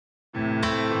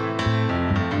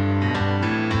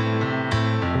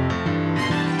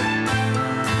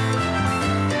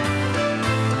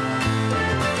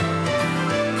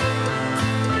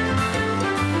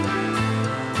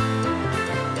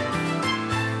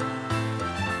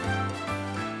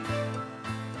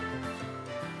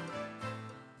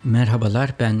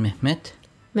Merhabalar, ben Mehmet.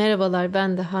 Merhabalar,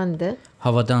 ben de Hande.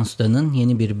 Havadan Suda'nın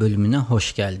yeni bir bölümüne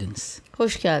hoş geldiniz.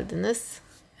 Hoş geldiniz.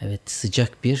 Evet,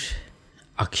 sıcak bir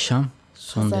akşam,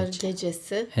 son Pazar derece.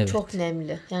 gecesi, Evet. çok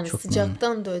nemli. Yani Çok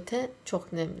sıcaktan da öte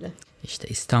çok nemli. İşte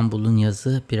İstanbul'un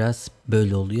yazı biraz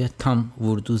böyle oluyor. Tam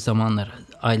vurduğu zamanlar,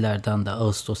 aylardan da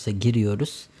Ağustos'a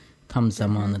giriyoruz. Tam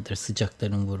zamanıdır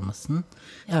sıcakların vurmasının.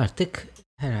 Artık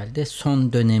herhalde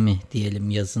son dönemi diyelim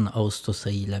yazın, Ağustos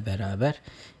ayıyla beraber.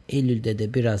 Eylül'de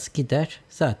de biraz gider.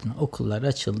 Zaten okullar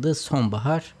açıldı.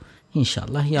 Sonbahar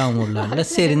inşallah yağmurlarla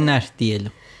serinler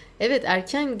diyelim. Evet,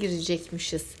 erken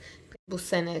girecekmişiz bu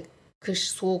sene kış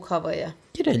soğuk havaya.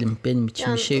 Girelim, benim için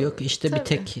Yani, bir şey yok. İşte tabii, bir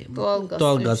tek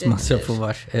doğalgaz ücretleri. masrafı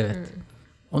var. Evet.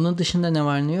 Onun dışında ne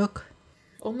var ne yok?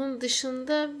 Onun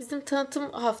dışında bizim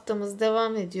tanıtım haftamız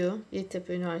devam ediyor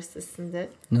Yeditepe Üniversitesi'nde.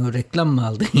 Ne o, reklam mı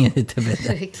aldın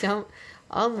Yeditepe'den? Reklam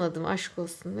almadım, aşk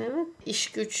olsun Mehmet.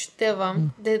 İş güç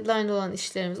devam. Deadline olan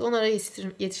işlerimiz, onlara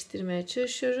yetiştirmeye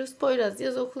çalışıyoruz. Poyraz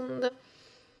Yaz Okulu'nda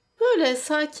böyle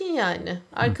sakin yani.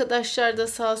 Arkadaşlar da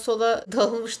sağa sola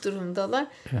dağılmış durumdalar.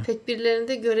 Evet. Pek birilerini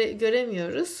de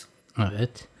göremiyoruz.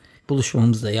 Evet.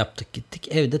 Buluşmamızı da yaptık gittik.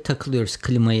 Evde takılıyoruz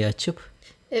klimayı açıp.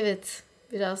 Evet,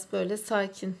 biraz böyle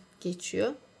sakin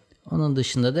geçiyor. Onun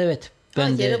dışında da evet.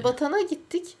 Yere batana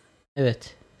gittik.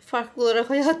 Evet. Farklı olarak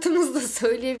hayatımızda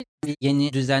söyleyebilirim.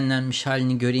 Yeni düzenlenmiş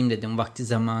halini göreyim dedim. Vakti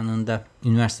zamanında,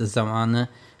 üniversite zamanı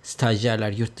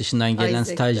stajyerler, yurt dışından gelen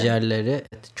Isaac'te. stajyerleri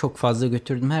çok fazla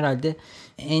götürdüm. Herhalde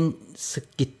en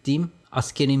sık gittiğim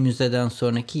askeri müzeden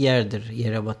sonraki yerdir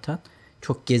Yerebatan.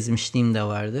 Çok gezmişliğim de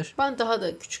vardır. Ben daha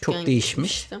da küçükken Çok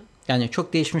değişmiş. gitmiştim. Yani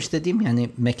çok değişmiş dediğim, yani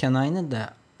mekan aynı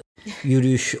da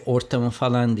yürüyüş ortamı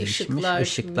falan değişmiş. Işıklar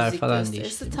müzik falan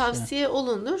gösterisi değişmiş. tavsiye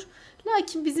olunur.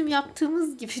 Lakin bizim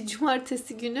yaptığımız gibi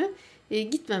cumartesi günü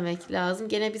gitmemek lazım.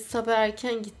 Gene biz sabah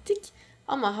erken gittik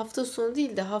ama hafta sonu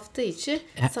değil de hafta içi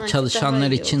sanki Çalışanlar daha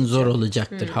iyi için olacak. zor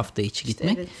olacaktır hafta içi İşte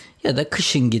gitmek. evet. Ya da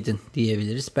kışın gidin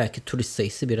diyebiliriz. Belki turist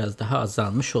sayısı biraz daha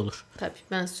azalmış olur. Tabii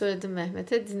ben söyledim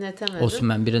Mehmet'e, dinletemedim. Olsun,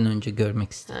 ben bir an önce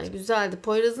görmek istedim. Yani güzeldi.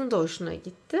 Poyraz'ın da hoşuna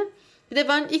gitti. Bir de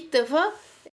ben ilk defa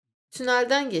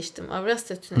tünelden geçtim.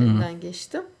 Avrasya Tüneli'nden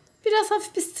geçtim. Biraz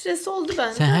hafif bir stres oldu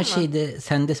bende Sen ama. her şeyde,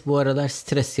 sende bu aralar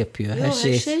stres yapıyor. Yok,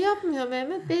 her şey yapmıyor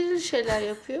Mehmet. Belirli şeyler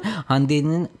yapıyor.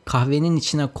 Hande'nin kahvenin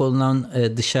içine konulan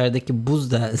dışarıdaki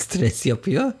buz da stres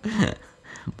yapıyor.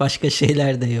 Başka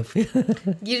şeyler de yapıyor.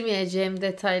 Girmeyeceğim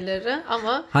detaylara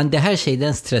ama Hande her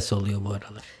şeyden stres oluyor bu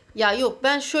aralar. ya yok,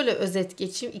 ben şöyle özet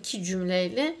geçeyim 2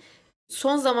 cümleyle.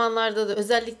 Son zamanlarda da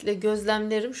özellikle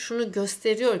gözlemlerim şunu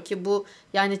gösteriyor ki bu,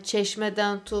 yani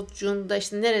Çeşme'den tut Cunda,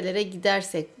 işte nerelere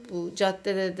gidersek bu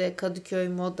caddede de Kadıköy,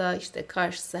 Moda, işte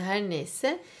karşısı her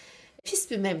neyse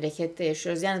pis bir memlekette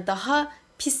yaşıyoruz. Yani daha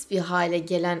pis bir hale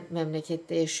gelen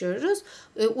memlekette yaşıyoruz.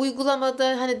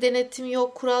 Uygulamada hani denetim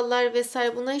yok, kurallar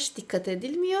vesaire, buna hiç dikkat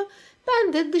edilmiyor.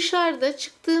 Ben de dışarıda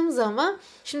çıktığım zaman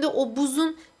şimdi o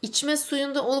buzun içme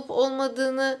suyunda olup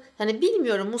olmadığını hani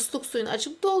bilmiyorum. Musluk suyunu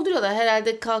açıp dolduruyorlar.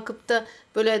 Herhalde kalkıp da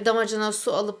böyle damacana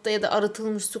su alıp da ya da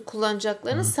arıtılmış su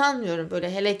kullanacaklarını sanmıyorum.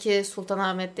 Böyle hele ki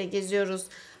Sultanahmet'te geziyoruz.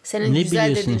 Senin Ne güzel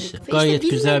biliyorsun dediğin işte. bir kafe.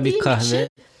 Gayet güzel bir bilmediğim kahve.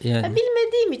 için, Yani.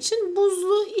 bilmediğim için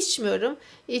buzlu içmiyorum.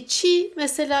 Çiğ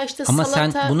mesela işte Ama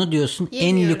salata sen bunu diyorsun,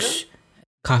 yemiyorum. en lüks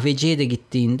kahveciye de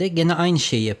gittiğinde gene aynı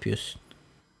şeyi yapıyorsun.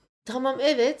 Tamam,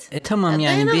 evet. Tamam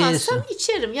yani dayanamazsam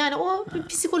içerim. Yani o bir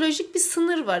psikolojik bir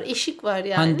sınır var, eşik var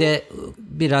yani. Hande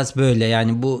biraz böyle,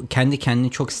 yani bu kendi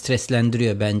kendini çok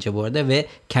streslendiriyor bence bu arada ve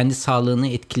kendi sağlığını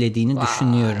etkilediğini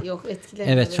düşünüyorum. Yok,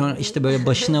 etkilemiyor. Evet, sonra işte böyle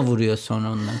başına vuruyor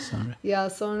sonra ondan sonra. Ya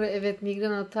sonra evet,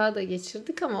 migren atağı da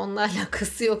geçirdik ama onunla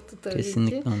alakası yoktu tabii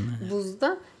Kesinlikle ki. onunla.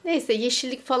 Buzda. Neyse,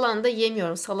 yeşillik falan da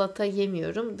yemiyorum. Salata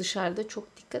yemiyorum. Dışarıda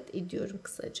çok dikkat ediyorum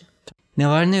kısaca. Ne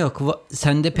var ne yok.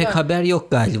 Sende pek Var. haber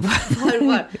yok galiba.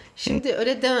 Var. Şimdi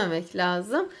öyle dememek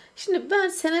lazım. Şimdi ben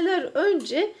seneler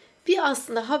önce bir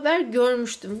aslında haber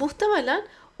görmüştüm. Muhtemelen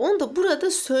onu da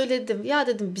burada söyledim. Ya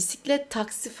dedim, bisiklet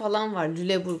taksi falan var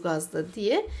Lüleburgaz'da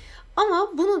diye.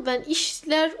 Ama bunu ben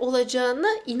işler olacağına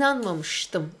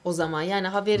inanmamıştım o zaman. Yani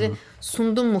haberi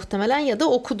sundum muhtemelen ya da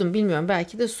okudum, bilmiyorum,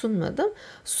 belki de sunmadım.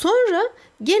 Sonra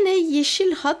gene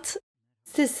Yeşil Hat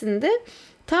sitesinde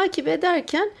takip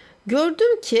ederken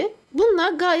gördüm ki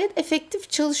bunlar gayet efektif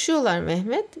çalışıyorlar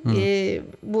Mehmet.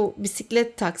 Bu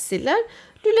bisiklet taksiler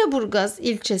Lüleburgaz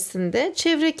ilçesinde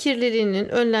çevre kirliliğinin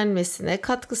önlenmesine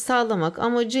katkı sağlamak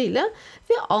amacıyla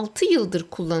ve 6 yıldır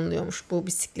kullanılıyormuş bu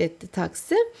bisikletli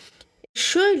taksi.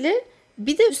 Şöyle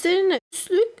bir de üzerine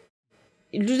üstlük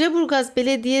Lüleburgaz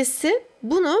Belediyesi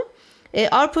bunu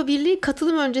Avrupa Birliği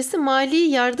katılım öncesi mali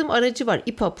yardım aracı var,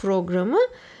 İPA programı.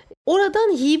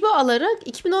 oradan hibe alarak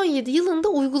 2017 yılında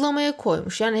uygulamaya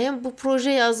koymuş. Yani hem bu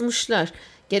proje yazmışlar,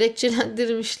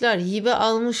 gerekçelendirmişler, hibe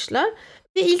almışlar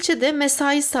ve ilçede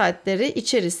mesai saatleri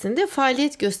içerisinde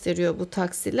faaliyet gösteriyor bu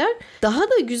taksiler. Daha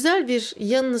da güzel bir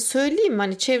yanını söyleyeyim.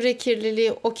 Hani çevre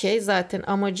kirliliği okey, zaten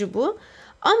amacı bu.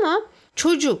 Ama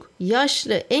çocuk,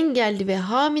 yaşlı, engelli ve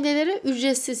hamilelere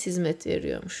ücretsiz hizmet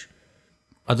veriyormuş.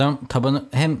 Adam tabanı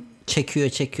hem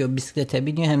çekiyor bisiklete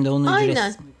biniyor hem de onu Aynen.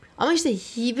 ücretsiz. Ama işte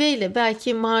hibeyle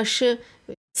belki maaşı,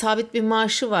 sabit bir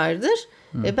maaşı vardır.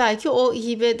 Belki o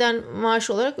hibeden maaş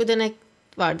olarak ödenek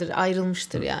vardır,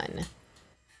 ayrılmıştır yani.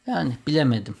 Yani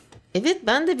bilemedim. Evet,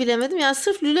 ben de bilemedim. Yani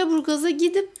sırf Lüleburgaz'a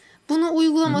gidip bunu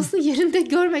uygulamasını yerinde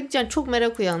görmek yani çok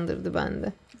merak uyandırdı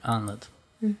bende. Anladım.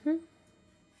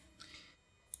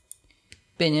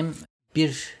 Benim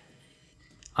bir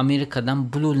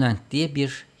Amerika'dan Blue Land diye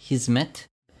bir hizmet.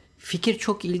 Fikir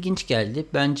çok ilginç geldi.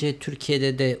 Bence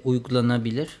Türkiye'de de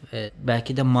uygulanabilir.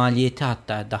 Belki de maliyeti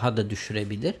hatta daha da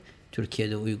düşürebilir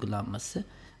Türkiye'de uygulanması.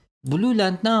 Blue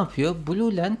Land ne yapıyor?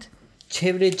 Blue Land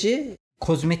çevreci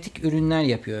kozmetik ürünler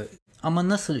yapıyor. Ama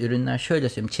nasıl ürünler? Şöyle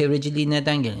söyleyeyim. Çevreciliği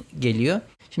neden geliyor?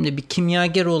 Şimdi bir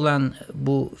kimyager olan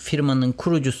bu firmanın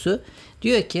kurucusu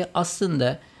diyor ki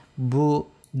aslında bu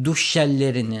duş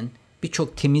jellerinin,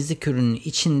 birçok temizlik ürünün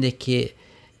içindeki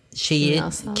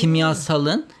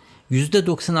kimyasalın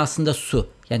 %90 aslında su.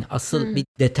 Yani asıl bir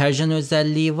deterjan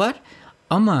özelliği var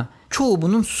ama çoğu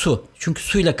bunun su. Çünkü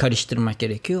suyla karıştırmak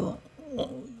gerekiyor.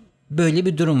 Böyle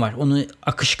bir durum var. Onu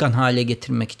akışkan hale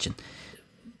getirmek için.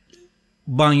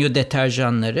 Banyo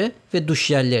deterjanları ve duş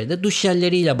jelleri de duş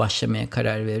jelleriyle başlamaya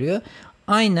karar veriyor.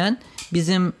 Aynen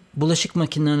bizim bulaşık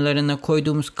makinelerine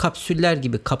koyduğumuz kapsüller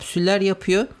gibi kapsüller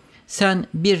yapıyor. Sen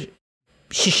bir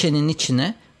şişenin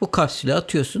içine bu kapsülü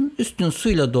atıyorsun. Üstünü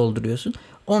suyla dolduruyorsun.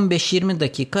 15-20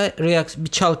 dakika bir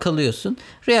çalkalıyorsun.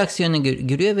 Reaksiyona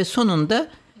giriyor ve sonunda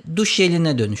duş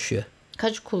jeline dönüşüyor.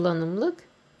 Kaç kullanımlık?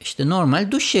 İşte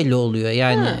normal duş jeli oluyor.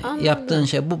 Yani yaptığın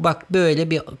şey bu, bak böyle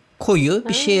bir koyu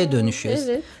bir şeye dönüşüyor.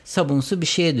 Evet. Sabunsu bir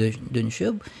şeye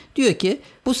dönüşüyor. Diyor ki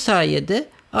bu sayede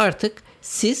artık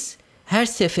siz her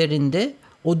seferinde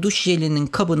o duş jelinin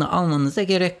kabını almanıza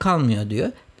gerek kalmıyor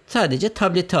diyor. Sadece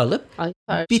tableti alıp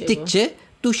bittikçe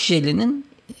duş jelinin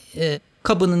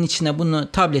kabının içine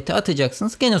bunu tableti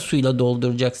atacaksınız. Gene suyla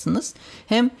dolduracaksınız.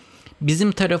 Hem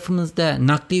bizim tarafımızda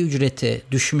nakliye ücreti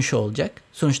düşmüş olacak.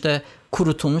 Sonuçta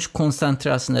kurutulmuş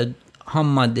konsantrasında ham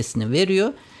maddesini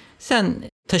veriyor. Sen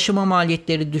taşıma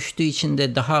maliyetleri düştüğü için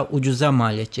de daha ucuza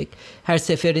mal edecek. Her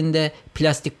seferinde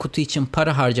plastik kutu için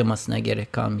para harcamasına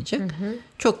gerek kalmayacak.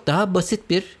 Çok daha basit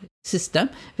bir sistem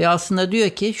ve aslında diyor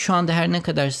ki şu anda her ne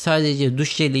kadar sadece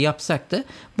duş jeli yapsak da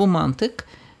bu mantık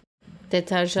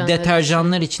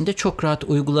deterjanlar için de çok rahat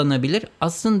uygulanabilir.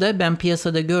 Aslında ben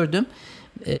piyasada gördüm,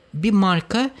 bir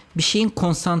marka bir şeyin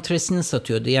konsantresini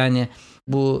satıyordu. Yani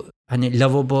bu hani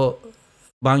lavabo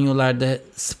banyolarda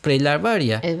spreyler var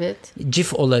ya. Evet.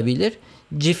 Cif olabilir.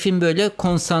 Cif'in böyle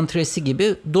konsantresi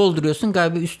gibi dolduruyorsun.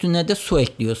 Galiba üstüne de su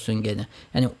ekliyorsun gene.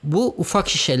 Yani bu ufak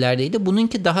şişelerdeydi.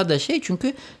 Bununki daha da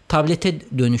çünkü tablete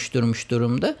dönüştürmüş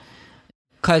durumda.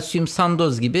 Kalsiyum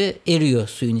sandoz gibi eriyor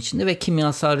suyun içinde ve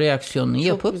kimyasal reaksiyonunu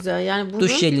yapıp güzel. Yani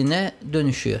duş jeline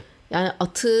dönüşüyor. Yani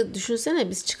atığı düşünsene,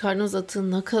 biz çıkardığımız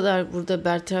atığı ne kadar burada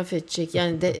bertaraf edecek.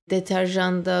 Yani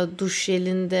deterjanda, duş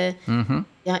jelinde.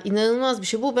 Yani inanılmaz bir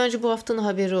şey. Bu bence bu haftanın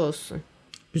haberi olsun.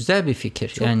 Güzel bir fikir.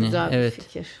 Çok güzel bir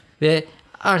fikir. Ve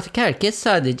artık herkes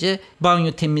sadece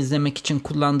banyo temizlemek için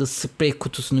kullandığı sprey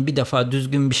kutusunu bir defa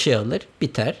düzgün bir şey alır,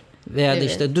 biter. Veya da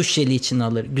işte duş jeli için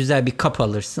alır, güzel bir kap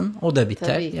alırsın, o da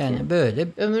biter. Yani böyle.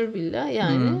 Ömür billah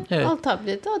yani. Evet. Al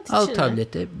tableti at içine. Al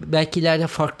tableti. Belki ileride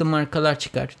farklı markalar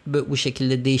çıkar. Bu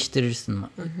şekilde değiştirirsin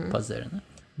pazarını.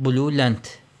 Blue Land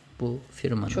bu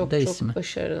firmanın da ismi. Çok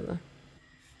başarılı.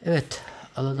 Evet,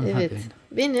 alalım haberini.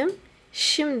 Benim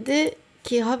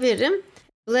şimdiki haberim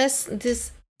Bless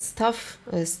This Stuff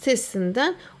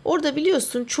sitesinden. Orada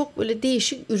biliyorsun çok böyle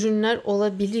değişik ürünler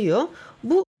olabiliyor.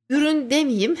 Bu ürün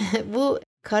demeyeyim, bu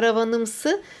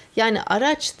karavanımsı yani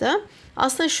araçta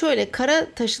aslında şöyle, kara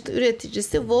taşıtı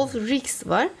üreticisi Wolf Rigs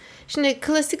var. Şimdi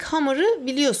klasik Hummer'ı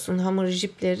biliyorsun, Hummer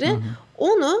jipleri.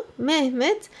 Onu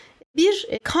Mehmet bir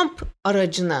kamp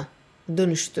aracına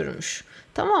dönüştürmüş.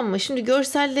 Tamam mı? Şimdi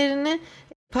görsellerini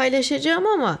paylaşacağım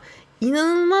ama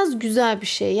inanılmaz güzel bir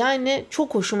şey. Yani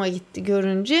çok hoşuma gitti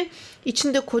görünce.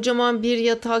 İçinde kocaman bir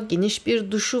yatak, geniş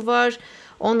bir duşu var.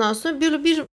 Ondan sonra böyle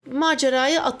bir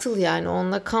maceraya atıl yani.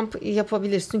 Onunla kamp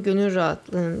yapabilirsin gönül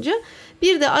rahatlığınca.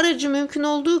 Bir de aracı mümkün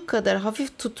olduğu kadar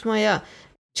hafif tutmaya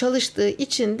çalıştığı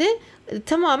için de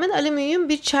tamamen alüminyum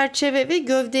bir çerçeve ve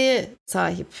gövdeye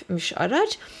sahipmiş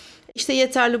araç. İşte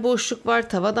yeterli boşluk var,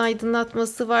 tavan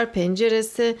aydınlatması var,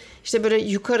 penceresi, işte böyle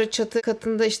yukarı çatı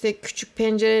katında işte küçük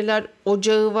pencereler,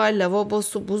 ocağı var,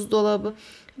 lavabosu, buzdolabı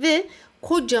ve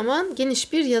kocaman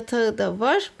geniş bir yatağı da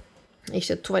var.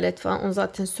 İşte tuvalet falan, onu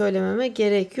zaten söylememe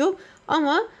gerek yok.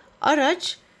 Ama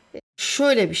araç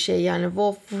şöyle bir şey yani,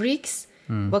 Wolf Rix.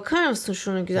 Bakar mısın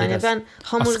şunu güzel? Yani ben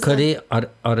askeri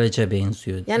araca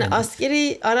benziyor. Yani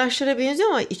askeri araçlara benziyor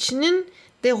ama içinin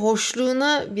de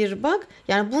hoşluğuna bir bak.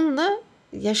 Yani bununla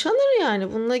yaşanır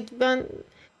yani. Bununla ben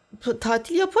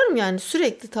tatil yaparım yani.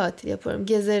 Sürekli tatil yaparım.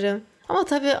 Gezerim. Ama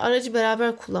tabii aracı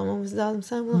beraber kullanmamız lazım.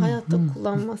 Sen bunu hayatta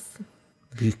kullanmazsın.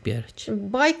 Büyük bir araç.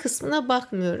 Şimdi bay kısmına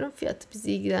bakmıyorum. Fiyatı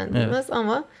bizi ilgilendirmez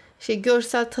ama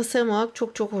görsel tasarım olarak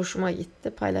çok çok hoşuma gitti.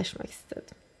 Paylaşmak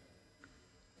istedim.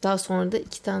 Daha sonra da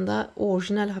 2 tane daha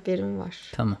orijinal haberim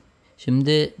var. Tamam.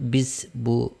 Şimdi biz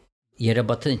bu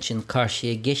Yerebatan için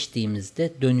karşıya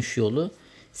geçtiğimizde dönüş yolu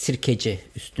Sirkeci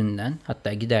üstünden,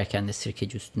 hatta giderken de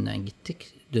Sirkeci üstünden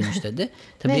gittik. Dönüşte de.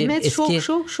 Tabii Mehmet eski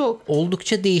şok.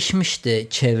 Oldukça değişmişti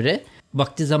çevre.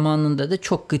 Vakti zamanında da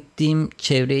çok gittiğim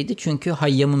çevreydi. Çünkü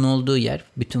Hayyam'ın olduğu yer,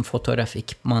 bütün fotoğraf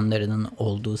ekipmanlarının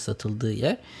olduğu, satıldığı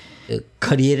yer.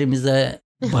 Kariyerimize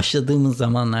başladığımız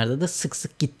zamanlarda da sık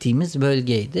sık gittiğimiz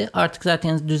bölgeydi. Artık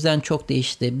zaten düzen çok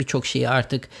değişti. Birçok şeyi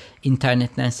artık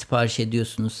internetten sipariş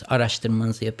ediyorsunuz.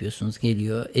 Araştırmanızı yapıyorsunuz.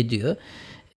 Geliyor, ediyor.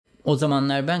 O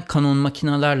zamanlar ben Canon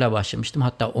makinalarla başlamıştım.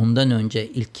 Hatta ondan önce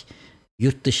ilk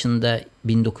yurt dışında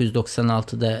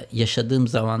 1996'da yaşadığım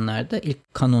zamanlarda ilk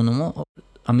Canon'umu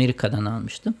Amerika'dan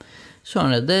almıştım.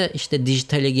 Sonra da işte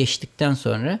dijitale geçtikten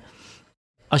sonra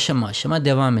aşama aşama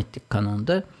devam ettik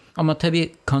Canon'da. Ama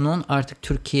tabii Canon artık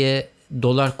Türkiye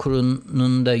dolar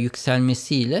kurunun da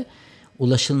yükselmesiyle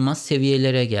ulaşılmaz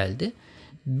seviyelere geldi.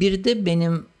 Bir de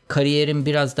benim kariyerim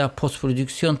biraz daha post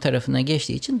prodüksiyon tarafına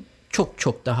geçtiği için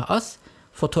çok daha az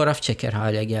fotoğraf çeker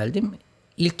hale geldim.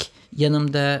 İlk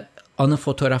yanımda anı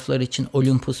fotoğraflar için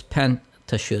Olympus Pen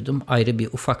taşıyordum. Ayrı bir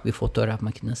ufak bir fotoğraf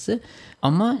makinesi.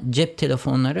 Ama cep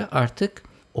telefonları artık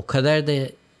o kadar da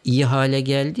iyi hale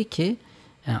geldi ki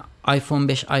yani iPhone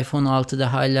 5, iPhone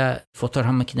 6'da hala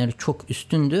fotoğraf makineleri çok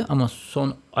üstündü ama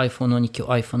son iPhone 12,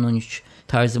 iPhone 13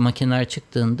 tarzı makineler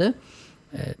çıktığında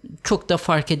çok da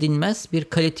fark edilmez bir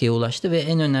kaliteye ulaştı ve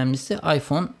en önemlisi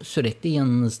iPhone sürekli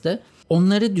yanınızda.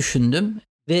 Onları düşündüm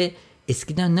ve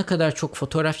eskiden ne kadar çok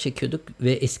fotoğraf çekiyorduk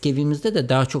ve eski evimizde de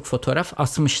daha çok fotoğraf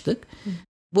asmıştık.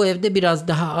 Bu evde biraz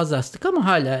daha az astık ama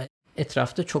hala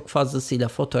etrafta çok fazlasıyla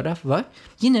fotoğraf var.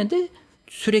 Yine de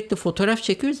sürekli fotoğraf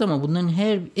çekiyoruz ama bunların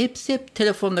hepsi hep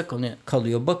telefonda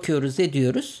kalıyor. Bakıyoruz,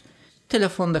 ediyoruz.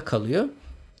 Telefonda kalıyor.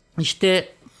 İşte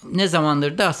ne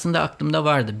zamandır da aslında aklımda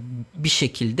vardı. Bir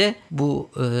şekilde bu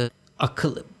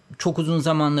çok uzun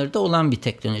zamanlarda olan bir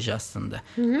teknoloji aslında.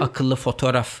 Akıllı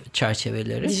fotoğraf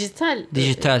çerçeveleri.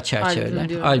 Dijital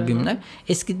çerçeveler, albümler.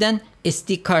 Eskiden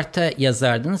SD karta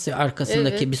yazardınız ve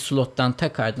arkasındaki bir slottan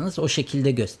takardınız. O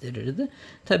şekilde gösterirdi.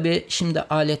 Tabii şimdi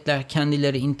aletler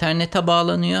kendileri internete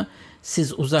bağlanıyor.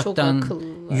 Siz uzaktan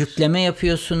yükleme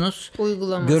yapıyorsunuz.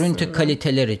 Görüntü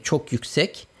kaliteleri çok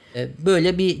yüksek.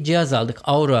 Böyle bir cihaz aldık.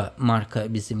 Aura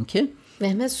marka bizimki.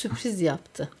 Mehmet sürpriz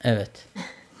yaptı. Evet.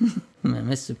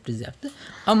 Mehmet sürpriz yaptı.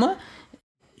 Ama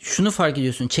şunu fark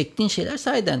ediyorsun. Çektiğin şeyler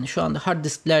sahiden şu anda hard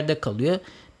disklerde kalıyor.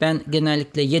 Ben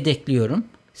genellikle yedekliyorum.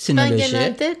 Sinolojiye. Ben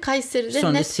genelde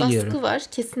Kayseri'de net baskı var.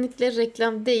 Kesinlikle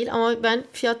reklam değil ama ben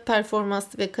fiyat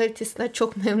performansı ve kalitesinden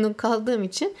çok memnun kaldığım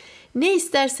için ne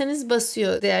isterseniz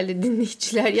basıyor değerli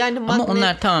dinleyiciler. Yani ama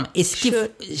onlar tamam eski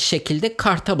şekilde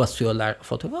karta basıyorlar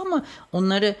fotoğrafı ama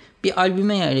onları bir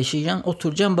albüme yerleştireceksin,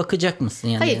 oturacaksın, bakacak mısın?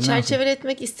 Yani hayır,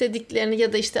 çerçeveletmek istediklerini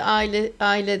ya da işte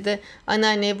ailede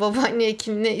anneanneye, babaanneye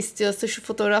kim ne istiyorsa şu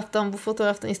fotoğraftan bu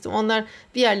fotoğraftan istiyorum. Onlar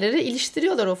bir yerlere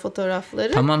iliştiriyorlar o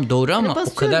fotoğrafları. Tamam doğru ama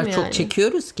o kadar çok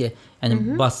çekiyoruz ki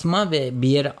yani basma ve bir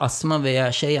yere asma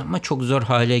veya şey yapma çok zor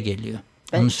hale geliyor.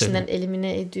 Ben içinden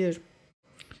elimine ediyorum.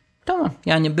 Tamam,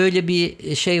 yani böyle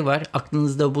bir şey var,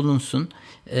 aklınızda bulunsun.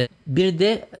 Bir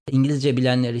de İngilizce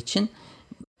bilenler için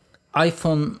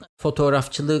iPhone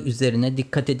fotoğrafçılığı üzerine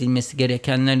dikkat edilmesi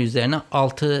gerekenler üzerine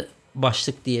 6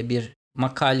 başlık diye bir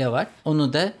makale var.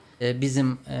 Onu da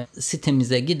bizim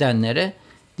sitemize gidenlere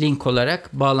link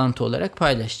olarak, bağlantı olarak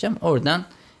paylaşacağım. Oradan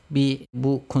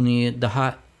bu konuyu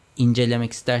daha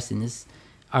incelemek isterseniz,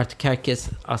 artık herkes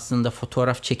aslında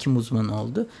fotoğraf çekim uzmanı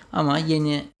oldu ama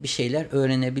yeni bir şeyler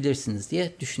öğrenebilirsiniz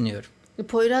diye düşünüyorum.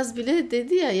 Poyraz bile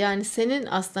dedi ya, yani senin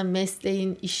aslında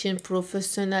mesleğin, işin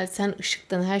profesyonel, sen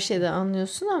ışıktan her şeyden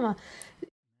anlıyorsun ama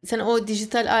sen o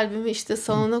dijital albümü işte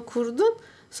salona kurdun.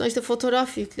 Sonra işte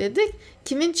fotoğraf yükledik.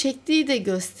 Kimin çektiği de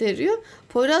gösteriyor.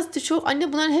 Poyraz da çok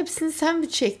anne bunların hepsini sen mi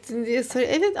çektin diye soruyor.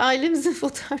 Evet, ailemizin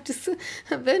fotoğrafçısı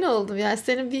ben oldum. Yani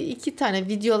senin bir iki tane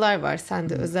videolar var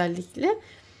sende özellikle.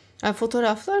 Yani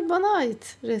fotoğraflar bana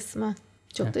ait resmen.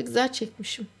 Çok da güzel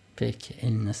çekmişim. Peki,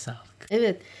 eline sağlık.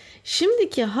 Evet.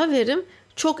 Şimdiki haberim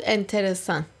çok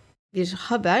enteresan bir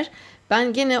haber.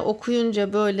 Ben gene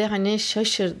okuyunca böyle hani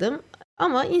şaşırdım.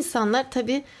 Ama insanlar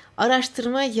tabii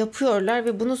araştırma yapıyorlar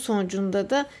ve bunun sonucunda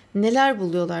da neler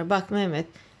buluyorlar. Bak Mehmet,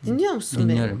 dinliyor musun beni?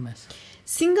 Dinliyorum ben.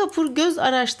 Singapur Göz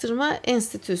Araştırma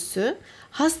Enstitüsü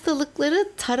hastalıkları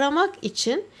taramak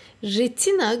için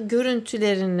retina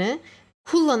görüntülerini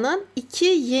kullanan 2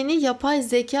 yeni yapay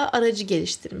zeka aracı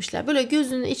geliştirmişler. Böyle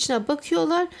gözünün içine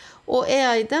bakıyorlar. O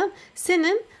AI'den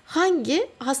senin hangi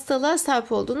hastalığa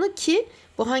sahip olduğunu, ki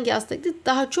bu hangi hastalık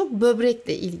daha çok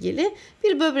böbrekle ilgili,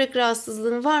 bir böbrek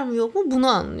rahatsızlığın var mı yok mu bunu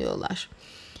anlıyorlar.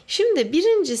 Şimdi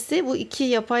birincisi, bu 2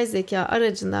 yapay zeka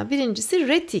aracından birincisi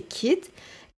RetiKit.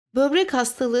 Böbrek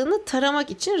hastalığını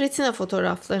taramak için retina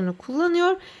fotoğraflarını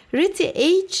kullanıyor.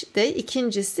 RetiH de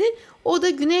ikincisi, o da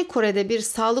Güney Kore'de bir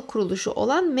sağlık kuruluşu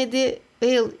olan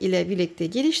Mediveil ile birlikte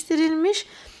geliştirilmiş.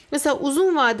 Mesela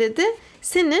uzun vadede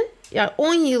senin yani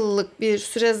 10 yıllık bir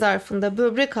süre zarfında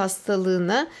böbrek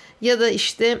hastalığına ya da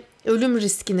işte ölüm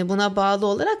riskini buna bağlı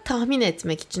olarak tahmin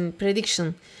etmek için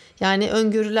prediction, yani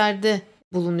öngörülerde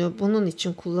bulunuyor. Bunun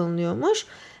için kullanılıyormuş.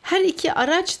 Her iki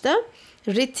araç da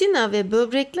retina ve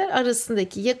böbrekler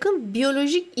arasındaki yakın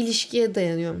biyolojik ilişkiye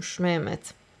dayanıyormuş Mehmet.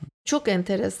 Çok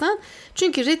enteresan.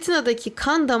 Çünkü retinadaki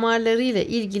kan damarlarıyla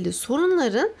ilgili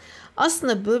sorunların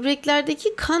aslında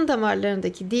böbreklerdeki kan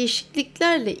damarlarındaki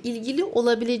değişikliklerle ilgili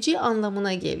olabileceği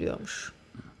anlamına geliyormuş.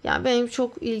 Yani benim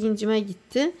çok ilgincime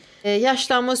gitti.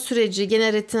 Yaşlanma süreci,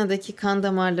 gene retinadaki kan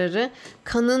damarları,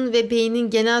 kanın ve beynin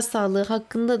genel sağlığı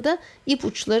hakkında da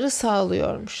ipuçları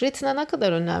sağlıyormuş. Retina ne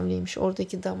kadar önemliymiş,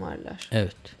 oradaki damarlar.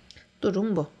 Evet.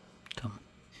 Durum bu. Tamam.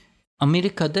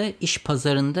 Amerika'da iş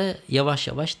pazarında yavaş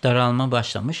yavaş daralma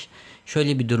başlamış.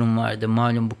 Şöyle bir durum vardı.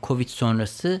 Malum bu Covid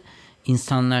sonrası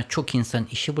çok insan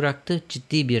işi bıraktı.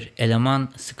 Ciddi bir eleman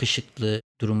sıkışıklığı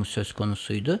durumu söz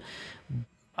konusuydu.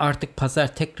 Artık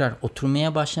pazar tekrar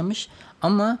oturmaya başlamış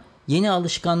ama yeni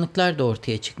alışkanlıklar da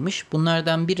ortaya çıkmış.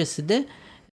 Bunlardan birisi de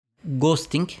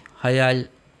ghosting,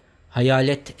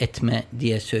 hayalet etme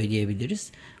diye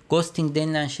söyleyebiliriz. Ghosting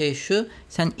denilen şey şu: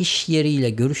 sen iş yeriyle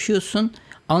görüşüyorsun,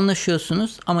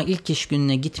 anlaşıyorsunuz ama ilk iş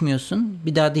gününe gitmiyorsun,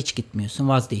 bir daha da hiç gitmiyorsun,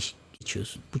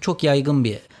 vazgeçiyorsun. Bu çok yaygın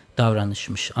bir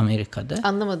davranışmış Amerika'da.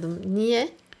 Anlamadım. Niye?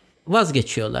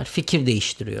 Vazgeçiyorlar, fikir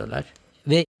değiştiriyorlar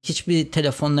ve hiçbir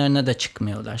telefonlarına da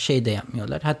çıkmıyorlar, şey de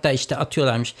yapmıyorlar. Hatta işte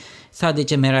atıyorlarmış,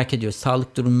 sadece merak ediyor,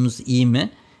 sağlık durumunuz iyi mi?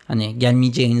 Hani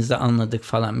gelmeyeceğinizi anladık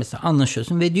falan, mesela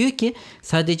anlaşıyorsun ve diyor ki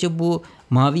sadece bu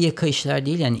mavi yaka işler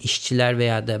değil, yani işçiler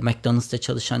veya da McDonald's'ta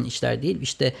çalışan işler değil,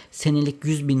 işte senelik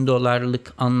 $100,000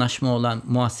 anlaşma olan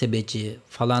muhasebeci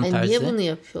falan tarzı. Niye bunu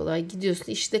yapıyorlar?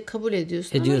 Gidiyorsun işte kabul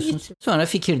ediyorsun. Sonra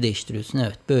fikir değiştiriyorsun.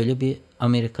 Evet, böyle bir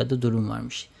Amerika'da durum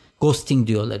varmış. Ghosting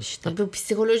diyorlar işte. Bu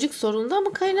psikolojik sorundan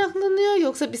mı kaynaklanıyor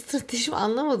yoksa bir strateji mi,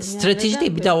 anlamadım. Strateji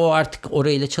değil, bir daha o artık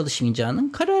orayla çalışmayacağının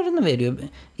kararını veriyor.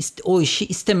 O işi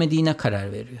istemediğine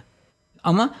karar veriyor.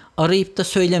 Ama arayıp da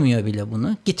söylemiyor bile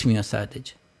bunu. Gitmiyor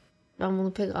sadece. Ben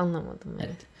bunu pek anlamadım.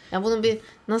 Evet. Yani bunun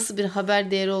nasıl bir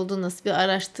haber değeri olduğu, nasıl bir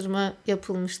araştırma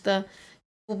yapılmış da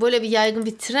bu böyle bir yaygın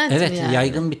bir trend mi yani? Evet,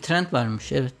 yaygın bir trend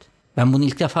varmış, evet. Ben bunu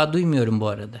ilk defa duymuyorum bu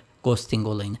arada. Ghosting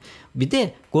olayını. Bir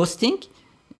de ghosting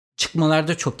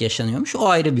çıkmalarda çok yaşanıyormuş. O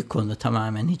ayrı bir konu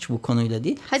tamamen. Hiç bu konuyla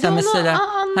değil. Hadi sen mesela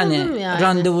hani yani.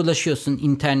 randevulaşıyorsun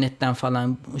internetten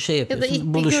falan, şey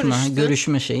yapıyorsun. Buluşma,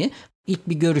 görüşme şeyi. İlk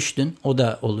bir görüştün, o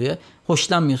da oluyor.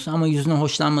 Hoşlanmıyorsun ama yüzüne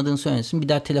hoşlanmadığını söylüyorsun. Bir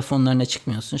daha telefonlarına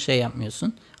çıkmıyorsun, şey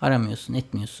yapmıyorsun. Aramıyorsun,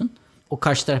 etmiyorsun. O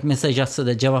karşı taraf mesaj atsa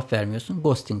da cevap vermiyorsun.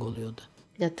 Ghosting oluyordu.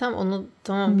 Ya onu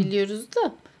tamam biliyoruz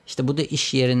da. İşte bu da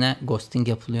iş yerine ghosting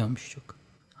yapılıyormuş çok.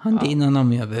 Hande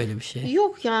inanamıyor böyle bir şey.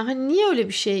 Yok ya, hani niye öyle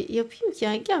bir şey yapayım ki,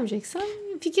 yani gelmeyeceksen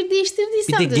fikir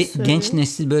değiştirdiysen de söyle. Genç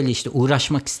nesil böyle işte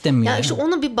uğraşmak istemiyor. Ya işte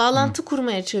onu bir bağlantı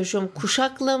kurmaya çalışıyorum.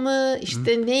 Kuşakla mı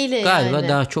işte neyle Galiba yani.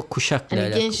 daha çok kuşakla hani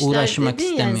alakalı. Uğraşmak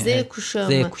istemiyor. Yani, Z kuşağı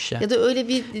mı? Z kuşağı. Ya da öyle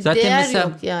bir zaten değer mesela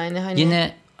yok yani. Hani.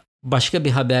 Yine başka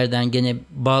bir haberden gene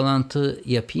bağlantı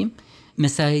yapayım.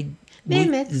 Mesela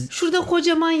Mehmet şurada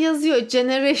kocaman yazıyor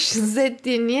Generation Z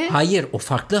diye, niye? Hayır, o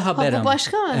farklı haber ama. Bu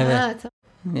başka mı? Evet. Ha, tamam.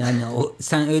 Yani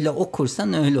sen öyle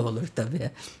okursan öyle olur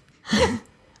tabii.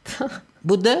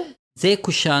 Bu da Z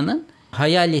kuşağının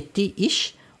hayal ettiği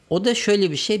iş. O da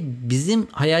şöyle bir şey, bizim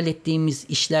hayal ettiğimiz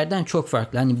işlerden çok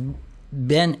farklı. Hani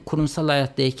ben kurumsal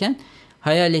hayattayken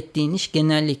hayal ettiğin iş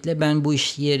genellikle ben bu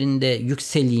iş yerinde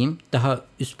yükseleyim, daha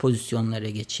üst pozisyonlara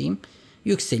geçeyim,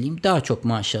 yükseleyim, daha çok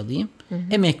maaş alayım,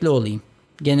 emekli olayım.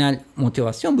 Genel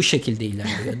motivasyon bu şekilde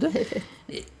ilerliyordu.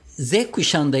 Z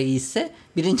kuşağında ise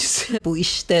birincisi bu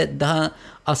işte daha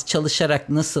az çalışarak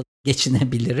nasıl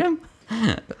geçinebilirim?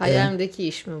 Hayalimdeki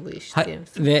iş mi bu iş?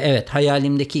 Ve evet,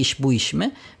 hayalimdeki iş bu iş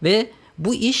mi? Ve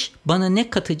bu iş bana ne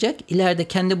katacak? İleride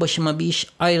kendi başıma bir iş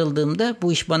ayrıldığımda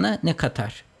bu iş bana ne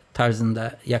katar?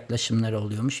 Tarzında yaklaşımları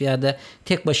oluyormuş. Ya da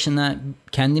tek başına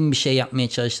kendim bir şey yapmaya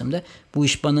çalıştığımda bu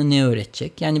iş bana ne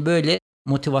öğretecek? Yani böyle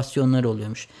motivasyonlar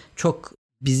oluyormuş. Çok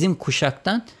bizim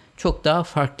kuşaktan çok daha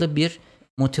farklı bir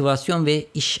motivasyon ve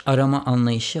iş arama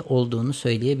anlayışı olduğunu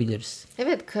söyleyebiliriz.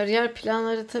 Evet, kariyer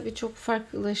planları tabii çok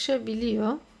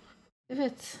farklılaşabiliyor.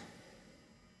 Evet.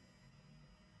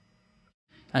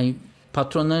 Yani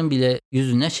patronların bile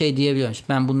yüzüne şey diyebiliyormuş.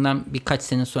 Ben bundan birkaç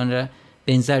sene sonra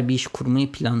benzer bir iş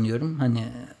kurmayı planlıyorum. Hani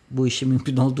bu işi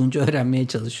mümkün olduğunca öğrenmeye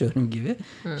çalışıyorum gibi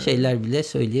şeyler bile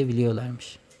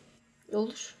söyleyebiliyorlarmış.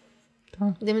 Olur.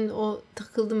 Tamam. Demin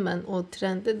takıldım ben o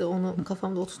trende de onu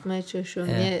kafamda oturtmaya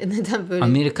çalışıyorum. Neden böyle?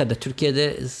 Amerika'da,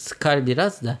 Türkiye'de sıkar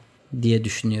biraz da diye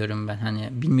düşünüyorum ben. Hani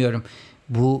bilmiyorum,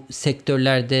 bu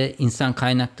sektörlerde, insan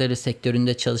kaynakları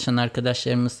sektöründe çalışan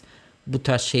arkadaşlarımız bu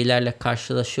tarz şeylerle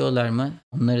karşılaşıyorlar mı?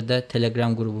 Onları da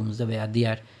Telegram grubumuzda veya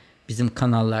diğer bizim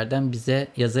kanallardan bize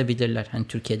yazabilirler. Hani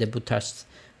Türkiye'de bu tarz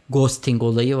ghosting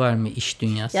olayı var mı iş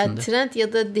dünyasında? Ya trend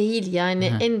ya da değil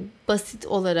yani en basit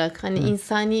olarak hani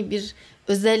insani bir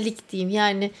özellik diyeyim.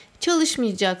 Yani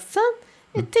çalışmayacaksan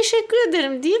teşekkür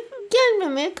ederim deyip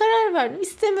gelmemeye karar verdim.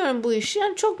 İstemiyorum bu işi.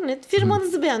 Yani çok net.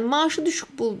 Firmanızı beğendim. Maaşı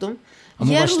düşük buldum.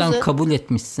 Ama baştan kabul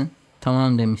etmişsin.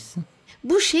 Tamam demişsin.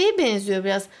 Bu şeye benziyor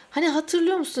biraz. Hani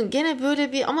hatırlıyor musun? Gene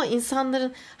böyle bir ama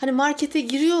insanların hani markete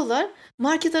giriyorlar.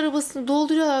 Market arabasını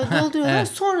dolduruyorlar. Evet.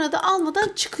 Sonra da almadan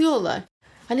çıkıyorlar.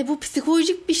 Hani bu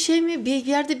psikolojik bir şey mi? Bir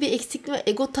yerde bir eksiklik mi?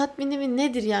 Ego tatmini mi?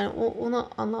 Nedir yani? Onu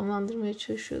anlamlandırmaya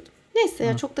çalışıyordum. Neyse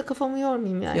ya çok da kafamı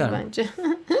yormayayım yani bence.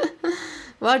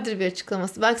 Vardır bir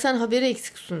açıklaması. Belki sen haberi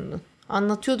eksik sundun.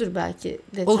 Anlatıyordur belki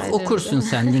detaylarını. Okursun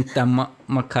sen linkten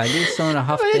makaleyi sonra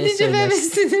haftaya söylersin. Öyle deyince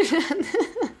sinirlendim.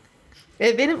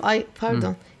 Benim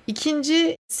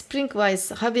ikinci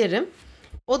Springwise haberim.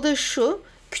 O da şu.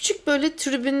 Küçük böyle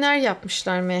tribünler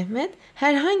yapmışlar Mehmet.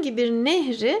 Herhangi bir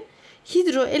nehri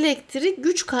hidroelektrik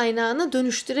güç kaynağına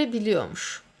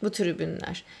dönüştürebiliyormuş bu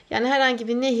tribünler. Yani herhangi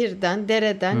bir nehirden,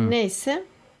 dereden neyse.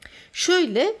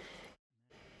 Şöyle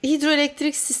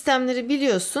hidroelektrik sistemleri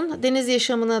biliyorsun deniz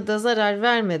yaşamına da zarar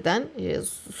vermeden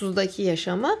sudaki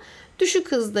yaşama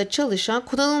düşük hızda çalışan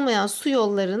kullanılmayan su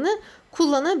yollarını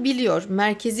kullanabiliyor.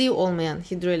 Merkezi olmayan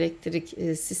hidroelektrik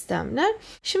sistemler.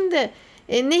 Şimdi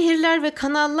nehirler ve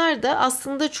kanallar da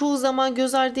aslında çoğu zaman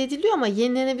göz ardı ediliyor ama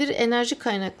yenilenebilir enerji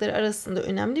kaynakları arasında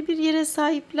önemli bir yere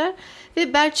sahipler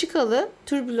ve Belçikalı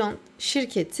Turbulent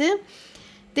şirketi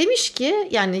demiş ki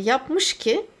yani yapmış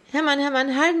ki hemen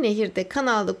her nehirde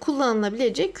kanalda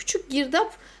kullanılabilecek küçük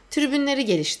girdap tribünleri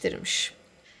geliştirmiş.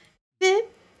 Ve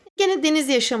gene deniz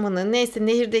yaşamını neyse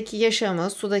nehirdeki yaşamı,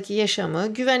 sudaki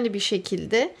yaşamı güvenli bir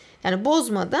şekilde yani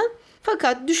bozmadan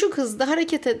fakat düşük hızda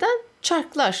hareket eden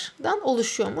çarklardan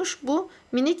oluşuyormuş bu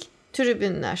minik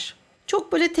tribünler.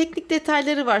 Çok böyle teknik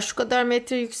detayları var. Şu kadar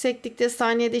metre yükseklikte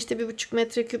saniyede işte 1,5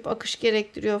 metreküp akış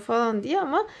gerektiriyor falan diye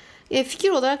ama fikir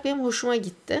olarak benim hoşuma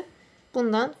gitti.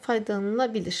 Bundan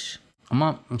faydalanılabilir.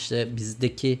 Ama işte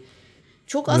bizdeki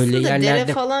çok aslında dere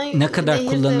falan ne kadar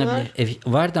kullanılabilir?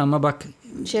 Vardı ama bak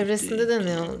çevresinde de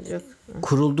ne olacak?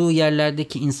 Kurulduğu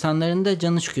yerlerdeki insanların da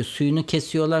canı çıkıyor. Suyunu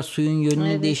kesiyorlar, suyun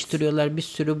yönünü değiştiriyorlar. Bir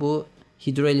sürü bu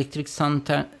hidroelektrik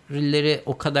santralleri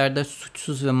o kadar da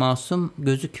suçsuz ve masum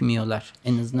gözükmüyorlar.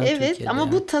 En azından Türkiye'de.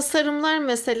 Ama bu tasarımlar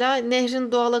mesela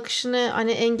nehrin doğal akışını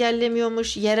hani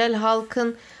engellemiyormuş. Yerel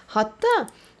halkın hatta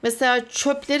mesela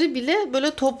çöpleri bile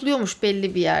böyle topluyormuş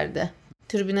belli bir yerde.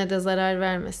 Türbüne de zarar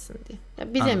vermesin diye.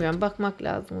 Ya bilemiyorum. Anladım. Bakmak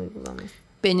lazım uygulamayı.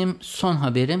 Benim son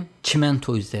haberim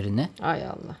çimento üzerine. Ay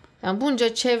Allah. Yani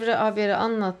bunca çevre haberi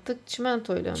anlattık.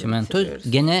 Çimentoyla mı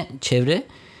bitiriyoruz? Gene çevre.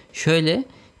 Şöyle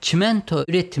çimento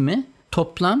üretimi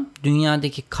toplam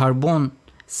dünyadaki karbon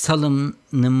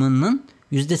salınımının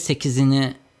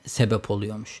 %8'ine sebep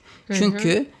oluyormuş.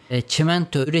 Çünkü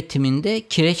çimento üretiminde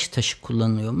kireç taşı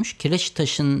kullanılıyormuş. Kireç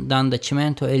taşından da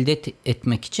çimento elde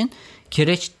etmek için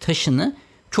kireç taşını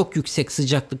çok yüksek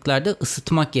sıcaklıklarda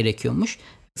ısıtmak gerekiyormuş.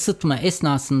 Isıtma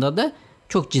esnasında da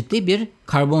çok ciddi bir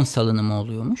karbon salınımı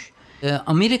oluyormuş.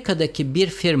 Amerika'daki bir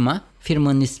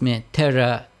firmanın ismi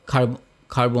Terra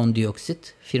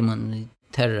karbondioksit, firmanın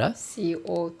Terra.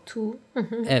 CO2.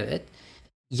 Evet.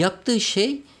 Yaptığı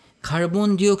şey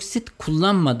karbondioksit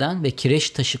kullanmadan ve kireç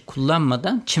taşı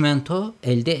kullanmadan çimento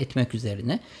elde etmek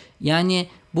üzerine. Yani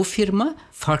bu firma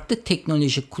farklı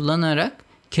teknoloji kullanarak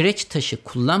kireç taşı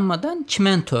kullanmadan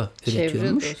çimento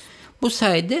üretiyormuş. Bu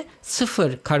sayede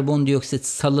sıfır karbondioksit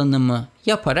salınımı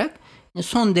yaparak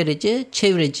son derece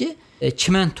çevreci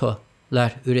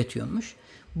çimentolar üretiyormuş.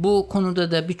 Bu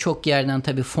konuda da birçok yerden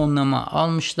tabii fonlama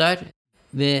almışlar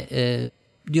ve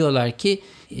diyorlar ki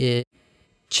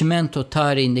çimento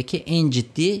tarihindeki en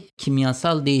ciddi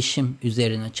kimyasal değişim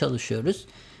üzerine çalışıyoruz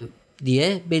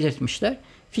diye belirtmişler.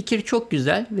 Fikir çok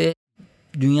güzel ve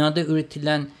dünyada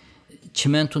üretilen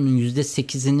çimentonun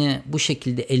 %8'ini bu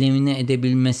şekilde elimine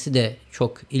edebilmesi de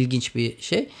çok ilginç bir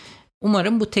şey.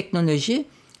 Umarım bu teknoloji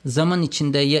zaman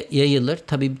içinde yayılır.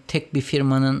 Tabii tek bir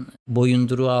firmanın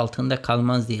boyunduruğu altında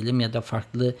kalmaz diyelim ya da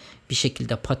farklı bir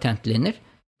şekilde patentlenir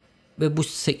ve bu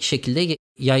şekilde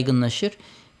yaygınlaşır.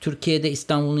 Türkiye'de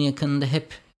İstanbul'un yakınında hep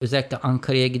özellikle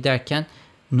Ankara'ya giderken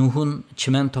Nuh'un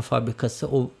çimento fabrikası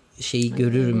o şeyi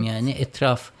görürüm yani.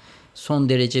 Etraf son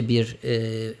derece bir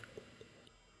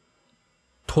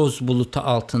toz bulutu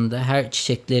altında her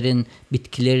çiçeklerin,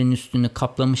 bitkilerin üstünü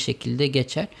kaplamış şekilde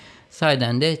geçer.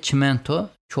 Sahiden de çimento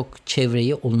çok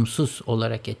çevreyi olumsuz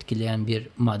olarak etkileyen bir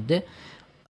madde.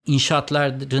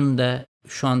 İnşaatların da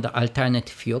şu anda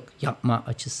alternatifi yok yapma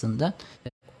açısından.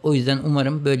 O yüzden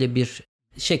umarım böyle bir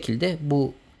şekilde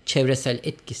bu çevresel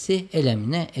etkisi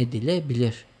elimine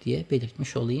edilebilir diye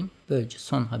belirtmiş olayım. Böylece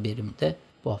son haberimi de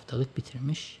bu haftalık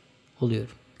bitirmiş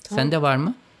oluyorum. Tamam. Sende var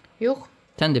mı? Yok.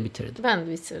 Sen de bitirdin. Ben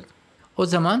de bitirdim. O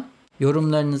zaman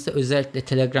yorumlarınızı özellikle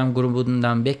Telegram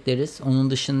grubundan bekleriz. Onun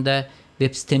dışında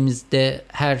web sitemizde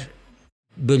her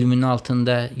bölümün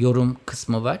altında yorum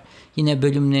kısmı var. Yine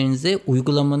bölümlerinizi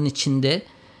uygulamanın içinde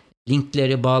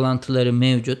linkleri, bağlantıları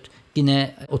mevcut.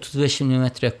 Yine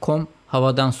 35mm.com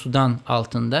havadan sudan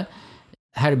altında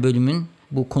her bölümün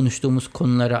bu konuştuğumuz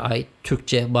konulara ait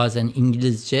Türkçe bazen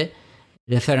İngilizce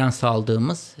referans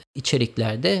aldığımız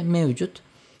içerikler de mevcut.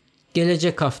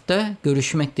 Gelecek hafta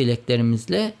görüşmek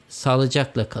dileklerimizle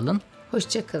sağlıcakla kalın.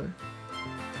 Hoşça kalın.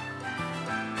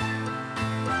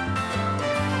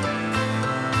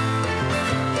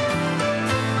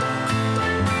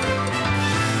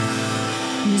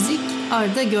 Müzik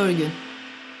Arda Görgün.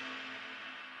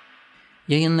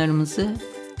 Yayınlarımızı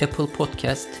Apple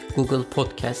Podcast, Google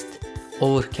Podcast,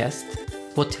 Overcast,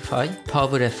 Spotify,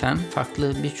 Power FM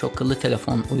farklı birçok akıllı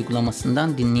telefon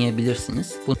uygulamasından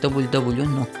dinleyebilirsiniz. Bu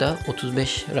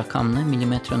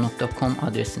www.35rakamlı-mm.com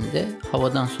adresinde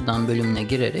havadan sudan bölümüne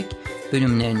girerek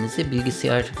bölümlerinizi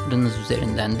bilgisayarınız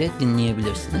üzerinden de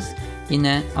dinleyebilirsiniz.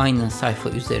 Yine aynı sayfa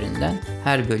üzerinden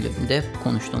her bölümde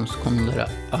konuştuğumuz konulara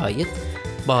ait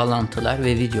bağlantılar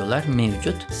ve videolar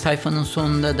mevcut. Sayfanın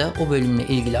sonunda da o bölümle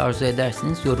ilgili arzu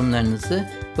ederseniz yorumlarınızı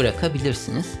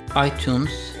bırakabilirsiniz.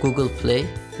 iTunes, Google Play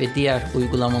ve diğer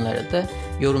uygulamalara da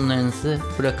yorumlarınızı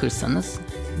bırakırsanız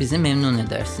bizi memnun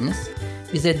edersiniz.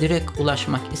 Bize direkt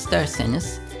ulaşmak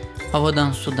isterseniz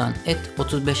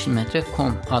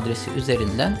havadansudan@35mm.com adresi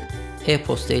üzerinden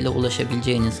e-posta ile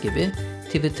ulaşabileceğiniz gibi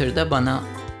Twitter'da bana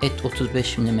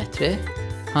 @35mm,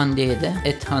 Hande'ye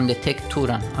de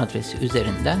 @handetekturan adresi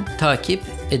üzerinden takip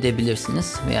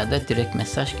edebilirsiniz veya da direkt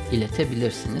mesaj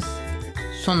iletebilirsiniz.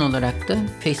 Son olarak da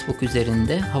Facebook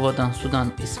üzerinde Havadan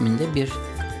Sudan isminde bir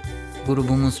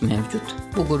grubumuz mevcut.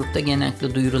 Bu grupta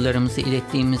genellikle duyurularımızı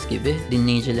ilettiğimiz gibi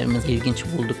dinleyicilerimiz ilginç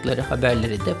buldukları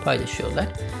haberleri de paylaşıyorlar.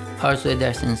 Arzu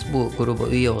ederseniz bu gruba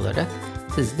üye olarak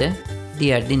siz de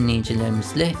diğer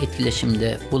dinleyicilerimizle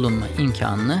etkileşimde bulunma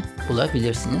imkanını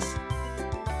bulabilirsiniz.